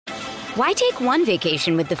Why take one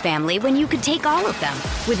vacation with the family when you could take all of them?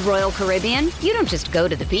 With Royal Caribbean, you don't just go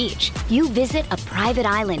to the beach. You visit a private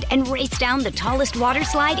island and race down the tallest water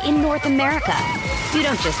slide in North America. You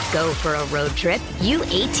don't just go for a road trip. You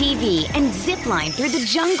ATV and zip line through the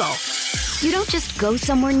jungle. You don't just go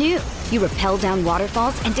somewhere new. You rappel down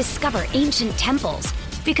waterfalls and discover ancient temples.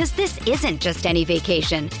 Because this isn't just any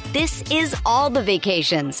vacation. This is all the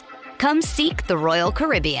vacations. Come seek the Royal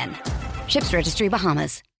Caribbean. Ships Registry,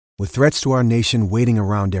 Bahamas. With threats to our nation waiting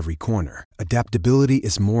around every corner, adaptability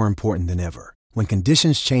is more important than ever. When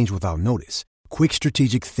conditions change without notice, quick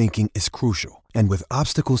strategic thinking is crucial. And with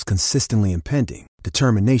obstacles consistently impending,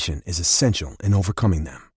 determination is essential in overcoming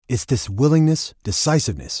them. It's this willingness,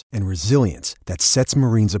 decisiveness, and resilience that sets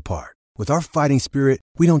Marines apart. With our fighting spirit,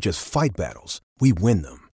 we don't just fight battles, we win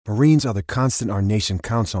them. Marines are the constant our nation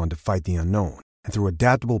counts on to fight the unknown. And through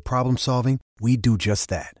adaptable problem solving, we do just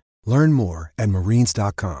that. Learn more at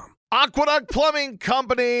marines.com. Aqueduct Plumbing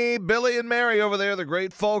Company, Billy and Mary over there, the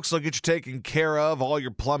great folks. They'll get you taken care of, all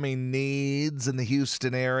your plumbing needs in the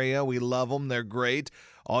Houston area. We love them. They're great.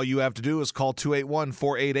 All you have to do is call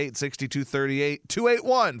 281-488-6238,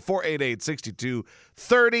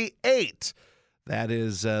 281-488-6238. That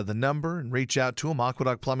is the number, and reach out to them,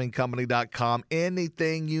 aqueductplumbingcompany.com.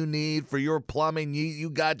 Anything you need for your plumbing, you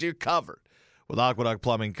got you covered with Aqueduct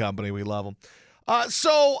Plumbing Company. We love them.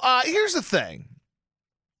 So here's the thing.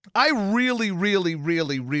 I really love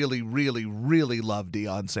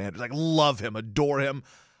Deion Sanders. Like, love him, adore him.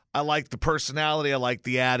 I like the personality. I like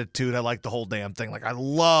the attitude. I like the whole damn thing. Like, I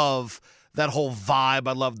love that whole vibe.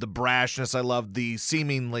 I love the brashness. I love the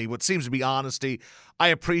seemingly, what seems to be honesty. I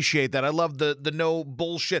appreciate that. I love the no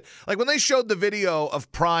bullshit. Like, when they showed the video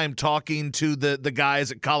of Prime talking to the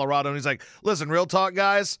guys at Colorado, and he's like, listen, real talk,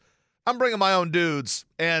 guys, I'm bringing my own dudes,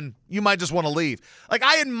 and you might just want to leave. Like,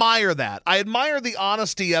 I admire that. I admire the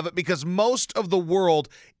honesty of it, because most of the world,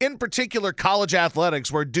 in particular college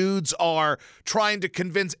athletics, where dudes are trying to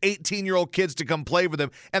convince 18-year-old kids to come play for them,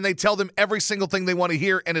 and they tell them every single thing they want to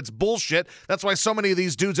hear, and it's bullshit. That's why so many of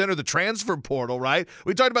these dudes enter the transfer portal, right?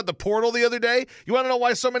 We talked about the portal the other day. You want to know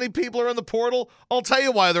why so many people are in the portal? I'll tell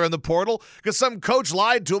you why they're in the portal. Because some coach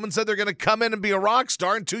lied to them and said they're going to come in and be a rock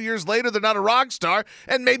star, and 2 years later, they're not a rock star,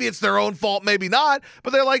 and maybe it's their own fault, maybe not,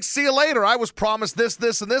 but they're like, see you later. I was promised this,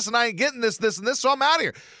 and this, and I ain't getting this, and this, so I'm out of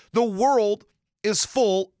here. The world is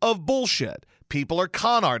full of bullshit. People are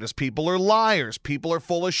con artists. People are liars. People are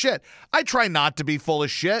full of shit. I try not to be full of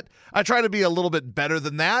shit. I try to be a little bit better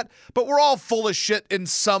than that, but we're all full of shit in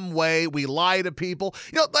some way. We lie to people.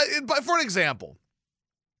 You know, for an example,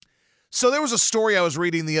 so there was a story I was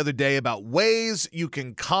reading the other day about ways you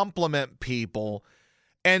can compliment people,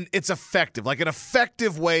 and it's effective. Like, an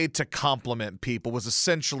effective way to compliment people was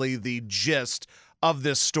essentially the gist of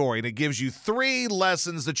this story. And it gives you 3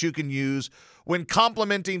 lessons that you can use when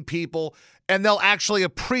complimenting people, and they'll actually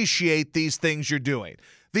appreciate these things you're doing.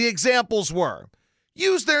 The examples were,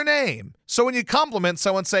 use their name. So when you compliment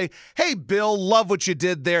someone, say, hey, Bill, love what you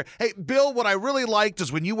did there. Hey, Bill, what I really liked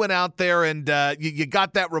is when you went out there and you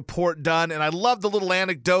got that report done, and I love the little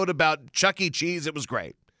anecdote about Chuck E. Cheese. It was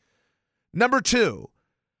great. Number 2,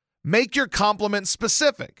 make your compliment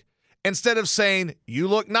specific. Instead of saying, you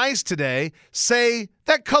look nice today, say,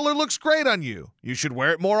 that color looks great on you. You should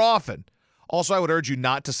wear it more often. Also, I would urge you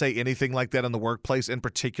not to say anything like that in the workplace, in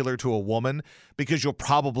particular to a woman, because you'll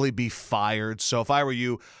probably be fired. So if I were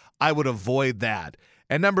you, I would avoid that.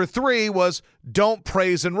 And number 3 was, don't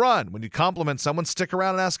praise and run. When you compliment someone, stick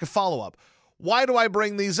around and ask a follow-up. Why do I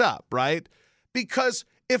bring these up, right? Because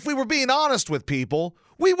if we were being honest with people,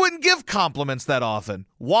 we wouldn't give compliments that often.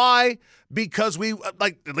 Why? Because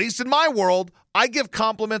at least in my world, I give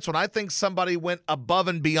compliments when I think somebody went above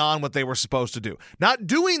and beyond what they were supposed to do. Not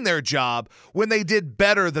doing their job when they did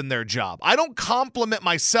better than their job. I don't compliment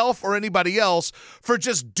myself or anybody else for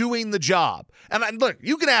just doing the job. And look,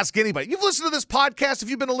 you can ask anybody. You've listened to this podcast. If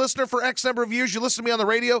you've been a listener for X number of years, you listen to me on the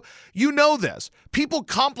radio, you know this. People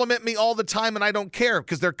compliment me all the time, and I don't care,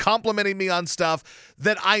 because they're complimenting me on stuff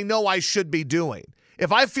that I know I should be doing. If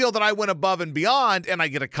I feel that I went above and beyond and I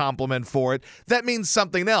get a compliment for it, that means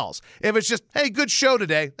something else. If it's just, hey, good show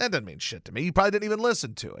today, that doesn't mean shit to me. You probably didn't even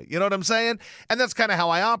listen to it. You know what I'm saying? And that's kind of how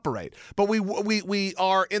I operate. But we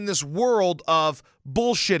are in this world of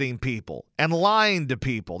bullshitting people and lying to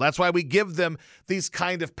people. That's why we give them these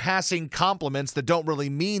kind of passing compliments that don't really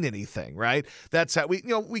mean anything, right? That's how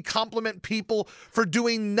we compliment people for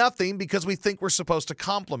doing nothing because we think we're supposed to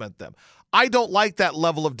compliment them. I don't like that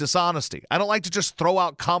level of dishonesty. I don't like to just throw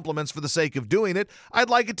out compliments for the sake of doing it. I'd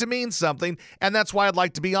like it to mean something, and that's why I'd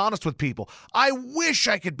like to be honest with people. I wish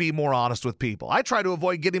I could be more honest with people. I try to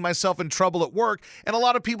avoid getting myself in trouble at work, and a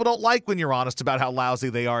lot of people don't like when you're honest about how lousy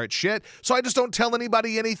they are at shit, so I just don't tell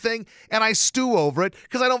anybody anything, and I stew over it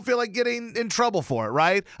because I don't feel like getting in trouble for it,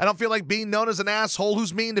 right? I don't feel like being known as an asshole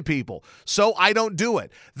who's mean to people, so I don't do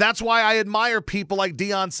it. That's why I admire people like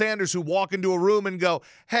Deion Sanders who walk into a room and go,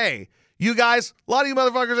 hey, you guys, a lot of you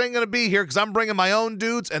motherfuckers ain't going to be here because I'm bringing my own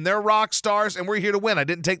dudes and they're rock stars and we're here to win. I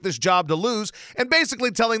didn't take this job to lose. And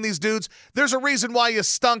basically telling these dudes, there's a reason why you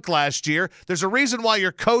stunk last year. There's a reason why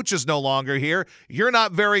your coach is no longer here. You're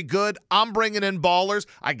not very good. I'm bringing in ballers.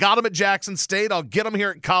 I got them at Jackson State. I'll get them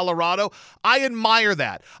here at Colorado. I admire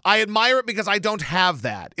that. I admire it because I don't have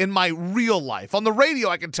that in my real life. On the radio,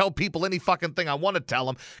 I can tell people any fucking thing I want to tell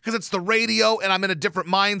them because it's the radio and I'm in a different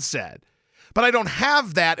mindset. But I don't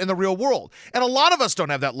have that in the real world. And a lot of us don't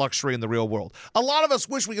have that luxury in the real world. A lot of us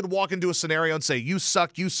wish we could walk into a scenario and say, you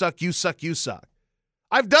suck, you suck, you suck, you suck.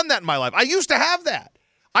 I've done that in my life. I used to have that.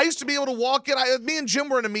 I used to be able to walk in. Me and Jim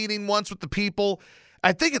were in a meeting once with the people.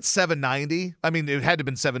 I think it's 790. I mean, it had to have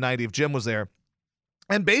been 790 if Jim was there.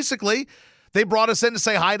 And basically, they brought us in to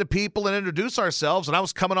say hi to people and introduce ourselves, and I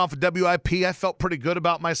was coming off of WIP. I felt pretty good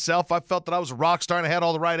about myself. I felt that I was a rock star and I had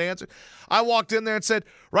all the right answers. I walked in there and said,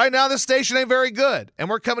 right now this station ain't very good, and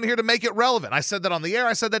we're coming here to make it relevant. I said that on the air.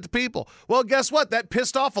 I said that to people. Well, guess what? That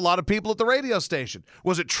pissed off a lot of people at the radio station.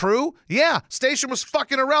 Was it true? Yeah. Station was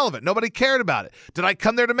fucking irrelevant. Nobody cared about it. Did I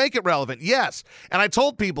come there to make it relevant? Yes. And I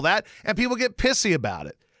told people that, and people get pissy about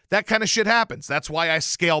it. That kind of shit happens. That's why I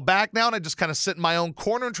scale back now and I just kind of sit in my own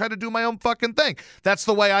corner and try to do my own fucking thing. That's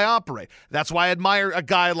the way I operate. That's why I admire a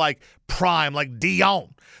guy like Prime, like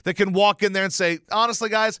Dion, that can walk in there and say, honestly,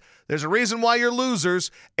 guys, there's a reason why you're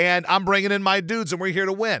losers and I'm bringing in my dudes and we're here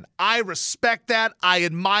to win. I respect that. I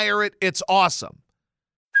admire it. It's awesome.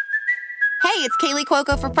 Hey, it's Kaylee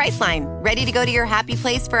Cuoco for Priceline. Ready to go to your happy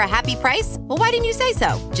place for a happy price? Well, why didn't you say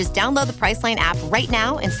so? Just download the Priceline app right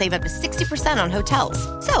now and save up to 60% on hotels.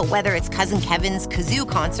 So whether it's Cousin Kevin's Kazoo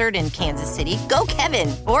Concert in Kansas City, go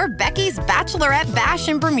Kevin, or Becky's Bachelorette Bash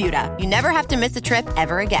in Bermuda, you never have to miss a trip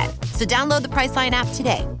ever again. So download the Priceline app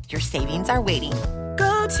today. Your savings are waiting.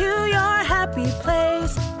 Go to your happy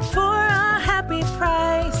place for a happy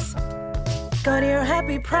price. Go to your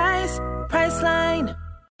happy price, Priceline.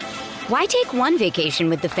 Why take one vacation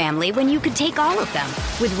with the family when you could take all of them?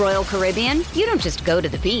 With Royal Caribbean, you don't just go to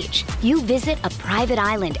the beach. You visit a private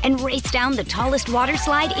island and race down the tallest water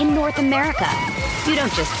slide in North America. You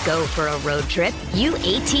don't just go for a road trip. You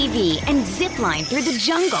ATV and zip line through the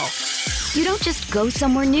jungle. You don't just go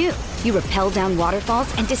somewhere new. You rappel down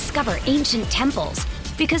waterfalls and discover ancient temples.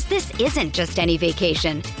 Because this isn't just any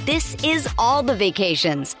vacation. This is all the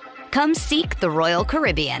vacations. Come seek the Royal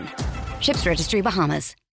Caribbean. Ships Registry,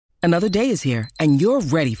 Bahamas. Another day is here, and you're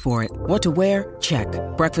ready for it. What to wear? Check.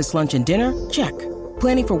 Breakfast, lunch, and dinner? Check.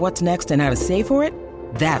 Planning for what's next and how to save for it?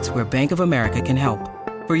 That's where Bank of America can help.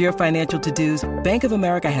 For your financial to-dos, Bank of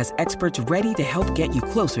America has experts ready to help get you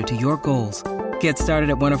closer to your goals. Get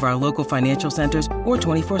started at one of our local financial centers or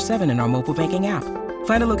 24/7 in our mobile banking app.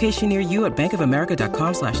 Find a location near you at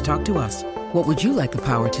bankofamerica.com/talktous. What would you like the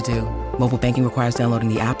power to do? Mobile banking requires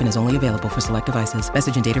downloading the app and is only available for select devices.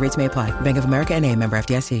 Message and data rates may apply. Bank of America N.A., member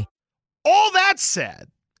FDIC. All that said,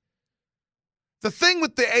 the thing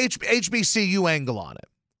with the HBCU angle on it,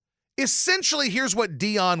 essentially here's what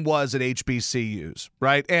Dion was at HBCUs,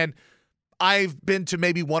 right? And I've been to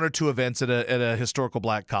maybe one or two events at a historical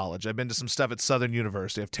black college. I've been to some stuff at Southern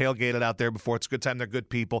University. I've tailgated out there before. It's a good time. They're good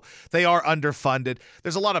people. They are underfunded.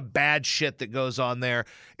 There's a lot of bad shit that goes on there.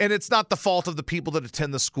 And it's not the fault of the people that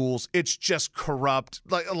attend the schools. It's just corrupt,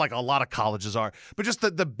 like a lot of colleges are. But just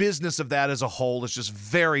the business of that as a whole is just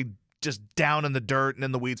very just down in the dirt and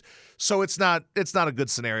in the weeds. So it's not a good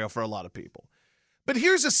scenario for a lot of people. But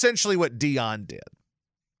here's essentially what Dion did.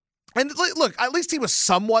 And look, at least he was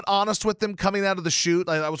somewhat honest with them coming out of the chute.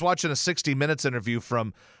 I was watching a 60 Minutes interview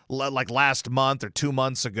from like last month or 2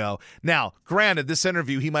 months ago. Now, granted, this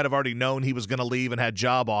interview, he might have already known he was going to leave and had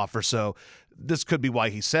job offer, so this could be why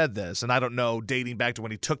he said this. And I don't know, dating back to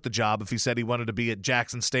when he took the job, if he said he wanted to be at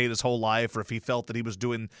Jackson State his whole life or if he felt that he was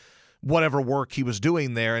doing whatever work he was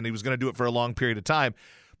doing there and he was going to do it for a long period of time.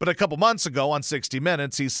 But a couple months ago on 60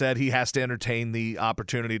 Minutes, he said he has to entertain the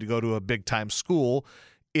opportunity to go to a big-time school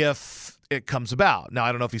if it comes about. Now,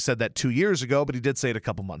 I don't know if he said that 2 years ago, but he did say it a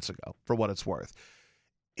couple months ago, for what it's worth.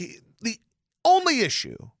 The only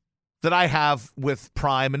issue that I have with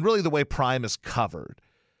Prime, and really the way Prime is covered,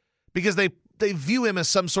 because they view him as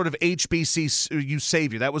some sort of HBCU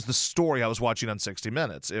savior. That was the story I was watching on 60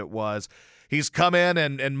 Minutes. It was, he's come in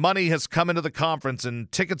and money has come into the conference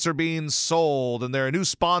and tickets are being sold and there are new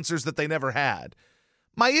sponsors that they never had.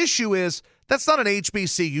 My issue is that's not an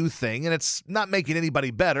HBCU thing, and it's not making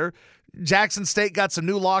anybody better. Jackson State got some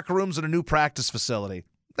new locker rooms and a new practice facility.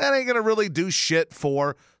 That ain't going to really do shit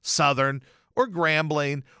for Southern or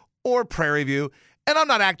Grambling or Prairie View. And I'm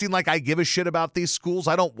not acting like I give a shit about these schools.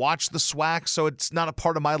 I don't watch the SWAC, so it's not a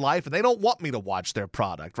part of my life, and they don't want me to watch their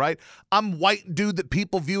product, right? I'm white dude that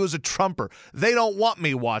people view as a Trumper. They don't want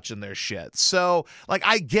me watching their shit. So,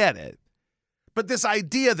 I get it. But this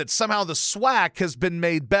idea that somehow the SWAC has been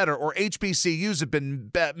made better or HBCUs have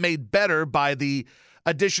been made better by the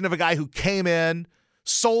addition of a guy who came in,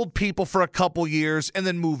 sold people for a couple years, and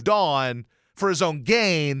then moved on for his own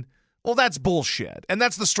gain, well, that's bullshit. And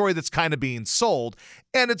that's the story that's kind of being sold,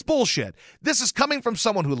 and it's bullshit. This is coming from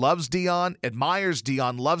someone who loves Deion, admires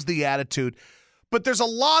Deion, loves the attitude. But there's a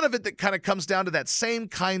lot of it that kind of comes down to that same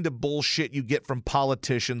kind of bullshit you get from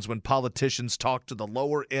politicians when politicians talk to the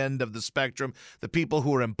lower end of the spectrum, the people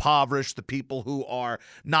who are impoverished, the people who are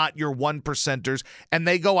not your 1%ers, and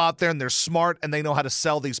they go out there and they're smart and they know how to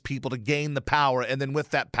sell these people to gain the power, and then with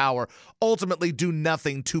that power, ultimately do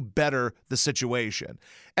nothing to better the situation.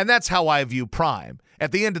 And that's how I view Prime.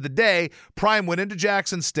 At the end of the day, Prime went into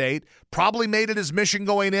Jackson State, probably made it his mission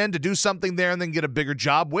going in to do something there and then get a bigger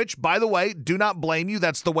job, which, by the way, do not blame you.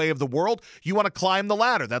 That's the way of the world. You want to climb the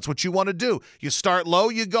ladder. That's what you want to do. You start low,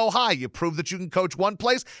 you go high. You prove that you can coach one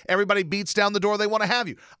place. Everybody beats down the door. They want to have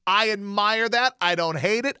you. I admire that. I don't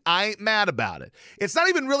hate it. I ain't mad about it. It's not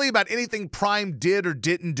even really about anything Prime did or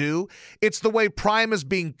didn't do. It's the way Prime is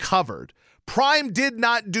being covered. Prime did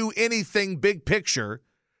not do anything big picture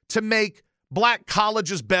to make black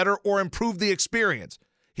colleges better or improve the experience.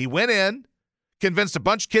 He went in, convinced a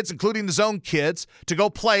bunch of kids, including his own kids, to go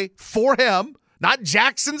play for him, not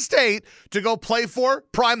Jackson State, to go play for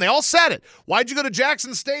Prime. They all said it. Why'd you go to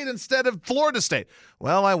Jackson State instead of Florida State?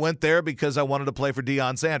 Well, I went there because I wanted to play for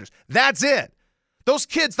Deion Sanders. That's it. Those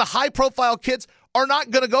kids, the high-profile kids, are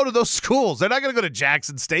not going to go to those schools. They're not going to go to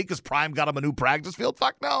Jackson State because Prime got them a new practice field.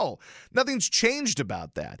 Fuck no. Nothing's changed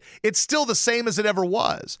about that. It's still the same as it ever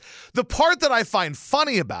was. The part that I find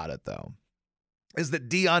funny about it, though, is that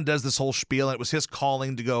Deion does this whole spiel, and it was his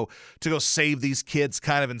calling to go save these kids,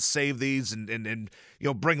 kind of, and save these and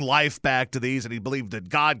bring life back to these, and he believed that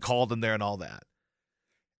God called him there and all that.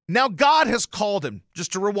 Now God has called him,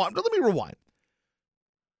 just to rewind. Let me rewind.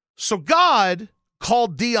 So God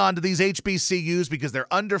called Deion to these HBCUs because they're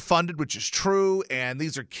underfunded, which is true, and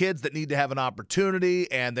these are kids that need to have an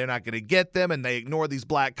opportunity, and they're not going to get them, and they ignore these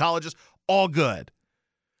black colleges. All good.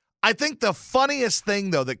 I think the funniest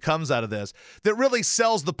thing, though, that comes out of this that really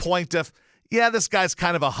sells the point of, yeah, this guy's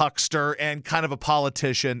kind of a huckster and kind of a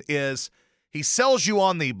politician is he sells you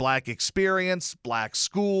on the black experience, black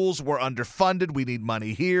schools, we're underfunded, we need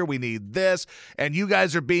money here, we need this, and you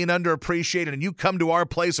guys are being underappreciated, and you come to our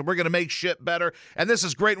place, and we're going to make shit better, and this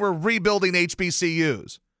is great, we're rebuilding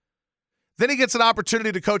HBCUs. Then he gets an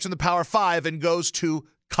opportunity to coach in the Power 5 and goes to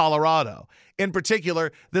Colorado, in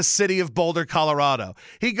particular, the city of Boulder, Colorado.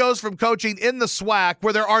 He goes from coaching in the SWAC,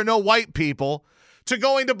 where there are no white people, to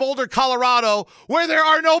going to Boulder, Colorado, where there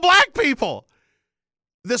are no black people.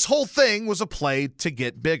 This whole thing was a play to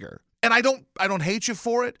get bigger. And I don't hate you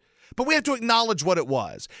for it, but we have to acknowledge what it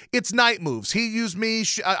was. It's night moves. He used me,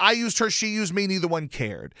 I used her, she used me, neither one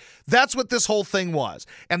cared. That's what this whole thing was.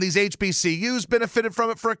 And these HBCUs benefited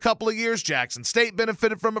from it for a couple of years. Jackson State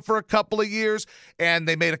benefited from it for a couple of years. And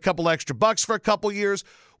they made a couple extra bucks for a couple of years.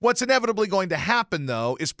 What's inevitably going to happen,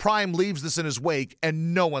 though, is Prime leaves this in his wake,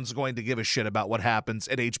 and no one's going to give a shit about what happens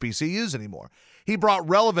at HBCUs anymore. He brought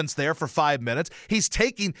relevance there for 5 minutes. He's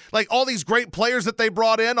taking, all these great players that they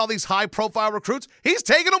brought in, all these high-profile recruits, he's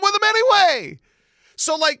taking them with him anyway.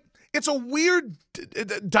 So, it's a weird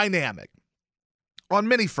dynamic on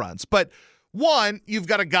many fronts. But, one, you've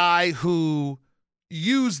got a guy who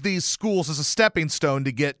used these schools as a stepping stone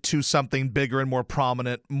to get to something bigger and more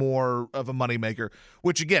prominent, more of a moneymaker,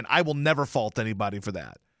 which, again, I will never fault anybody for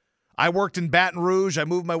that. I worked in Baton Rouge. I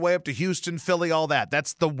moved my way up to Houston, Philly, all that.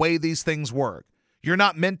 That's the way these things work. You're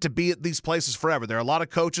not meant to be at these places forever. There are a lot of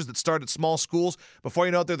coaches that start at small schools. Before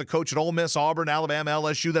you know it, they're the coach at Ole Miss, Auburn, Alabama,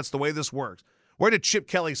 LSU. That's the way this works. Where did Chip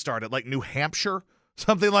Kelly start? At New Hampshire?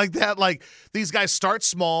 Something like that? These guys start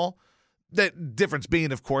small. The difference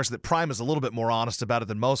being, of course, that Prime is a little bit more honest about it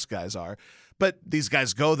than most guys are. But these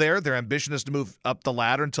guys go there. Their ambition is to move up the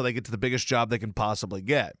ladder until they get to the biggest job they can possibly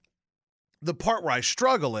get. The part where I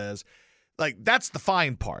struggle is, that's the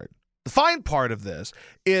fine part. The fine part of this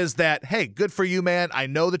is that, hey, good for you, man. I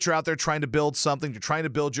know that you're out there trying to build something. You're trying to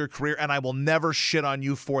build your career, and I will never shit on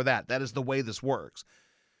you for that. That is the way this works.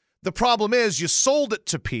 The problem is you sold it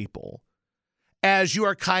to people as you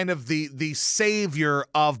are kind of the savior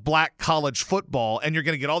of black college football, and you're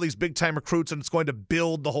going to get all these big-time recruits, and it's going to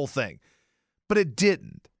build the whole thing. But it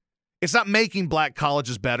didn't. It's not making black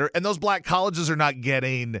colleges better, and those black colleges are not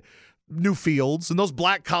getting new fields, and those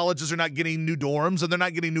black colleges are not getting new dorms, and they're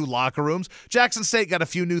not getting new locker rooms. Jackson State got a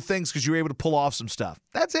few new things because you were able to pull off some stuff.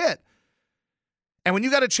 That's it. And when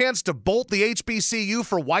you got a chance to bolt the HBCU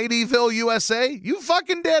for Whiteyville, USA, you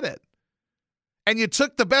fucking did it. And you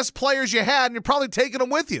took the best players you had, and you're probably taking them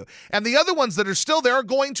with you. And the other ones that are still there are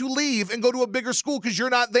going to leave and go to a bigger school because you're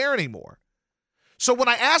not there anymore. So when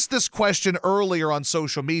I asked this question earlier on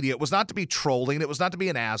social media, it was not to be trolling. It was not to be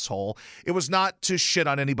an asshole. It was not to shit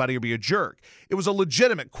on anybody or be a jerk. It was a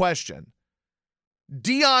legitimate question.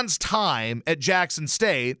 Deion's time at Jackson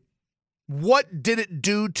State, what did it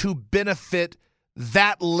do to benefit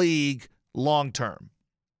that league long term?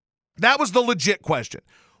 That was the legit question.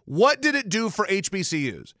 What did it do for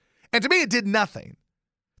HBCUs? And to me, it did nothing.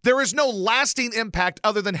 There is no lasting impact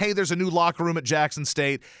other than, hey, there's a new locker room at Jackson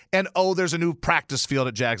State, and, oh, there's a new practice field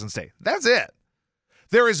at Jackson State. That's it.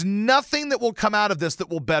 There is nothing that will come out of this that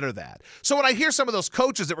will better that. So when I hear some of those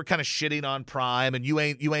coaches that were kind of shitting on Prime and you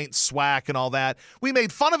ain't SWAC and all that, we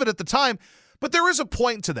made fun of it at the time, but there is a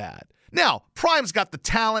point to that. Now, Prime's got the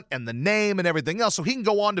talent and the name and everything else, so he can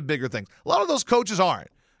go on to bigger things. A lot of those coaches aren't.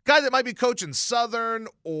 Guy that might be coaching Southern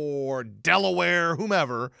or Delaware,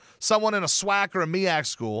 whomever, someone in a SWAC or a MEAC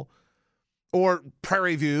school, or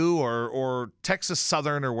Prairie View or Texas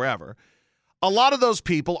Southern or wherever, a lot of those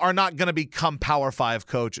people are not going to become Power 5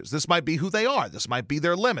 coaches. This might be who they are. This might be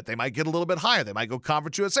their limit. They might get a little bit higher. They might go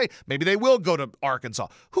Conference USA. Maybe they will go to Arkansas.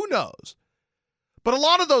 Who knows? But a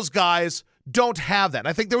lot of those guys don't have that. And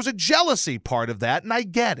I think there was a jealousy part of that, and I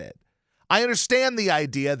get it. I understand the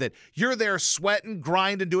idea that you're there sweating,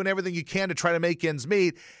 grinding, doing everything you can to try to make ends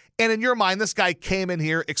meet. And in your mind, this guy came in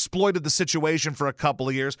here, exploited the situation for a couple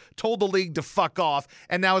of years, told the league to fuck off,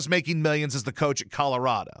 and now is making millions as the coach at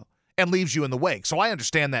Colorado and leaves you in the wake. So I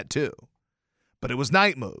understand that too. But it was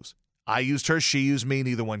night moves. I used her, she used me,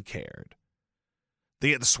 neither one cared.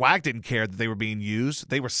 The SWAC didn't care that they were being used.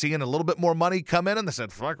 They were seeing a little bit more money come in, and they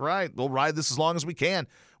said, fuck right, we'll ride this as long as we can.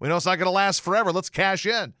 We know it's not going to last forever. Let's cash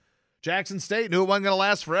in. Jackson State knew it wasn't going to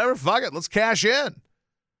last forever. Fuck it, let's cash in.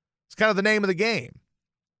 It's kind of the name of the game.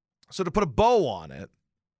 So to put a bow on it,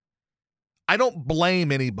 I don't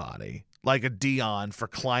blame anybody like a Deion for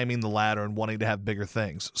climbing the ladder and wanting to have bigger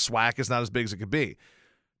things. SWAC is not as big as it could be.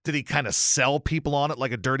 Did he kind of sell people on it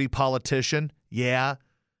like a dirty politician? Yeah.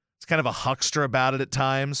 It's kind of a huckster about it at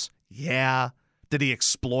times. Yeah. Did he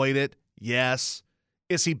exploit it? Yes.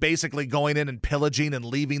 Is he basically going in and pillaging and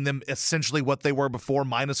leaving them essentially what they were before,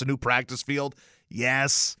 minus a new practice field?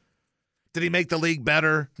 Yes. Did he make the league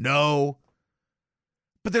better? No.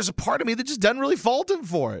 But there's a part of me that just doesn't really fault him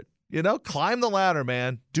for it. You know, climb the ladder,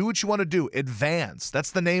 man. Do what you want to do. Advance.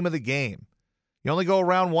 That's the name of the game. You only go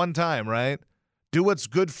around one time, right? Do what's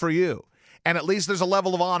good for you. And at least there's a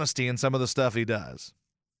level of honesty in some of the stuff he does.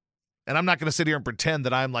 And I'm not going to sit here and pretend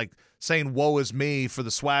that I'm like saying woe is me for the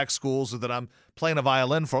SWAC schools or that I'm playing a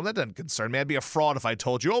violin for them. That doesn't concern me. I'd be a fraud if I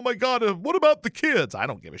told you, oh my God, what about the kids? I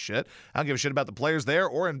don't give a shit. I don't give a shit about the players there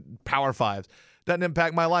or in Power 5s. Doesn't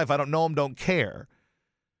impact my life. I don't know them, don't care.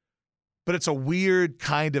 But it's a weird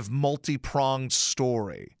kind of multi-pronged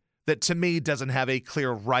story that to me doesn't have a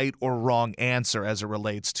clear right or wrong answer as it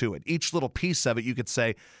relates to it. Each little piece of it, you could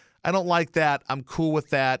say, I don't like that. I'm cool with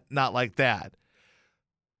that. Not like that.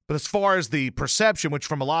 But as far as the perception, which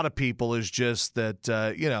from a lot of people is just that,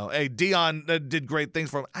 hey, Deion did great things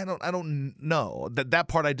for him. I don't know. That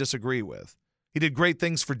part I disagree with. He did great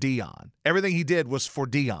things for Deion. Everything he did was for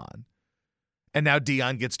Deion. And now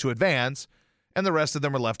Deion gets to advance, and the rest of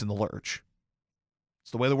them are left in the lurch.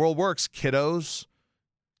 It's the way the world works, kiddos.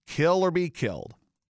 Kill or be killed.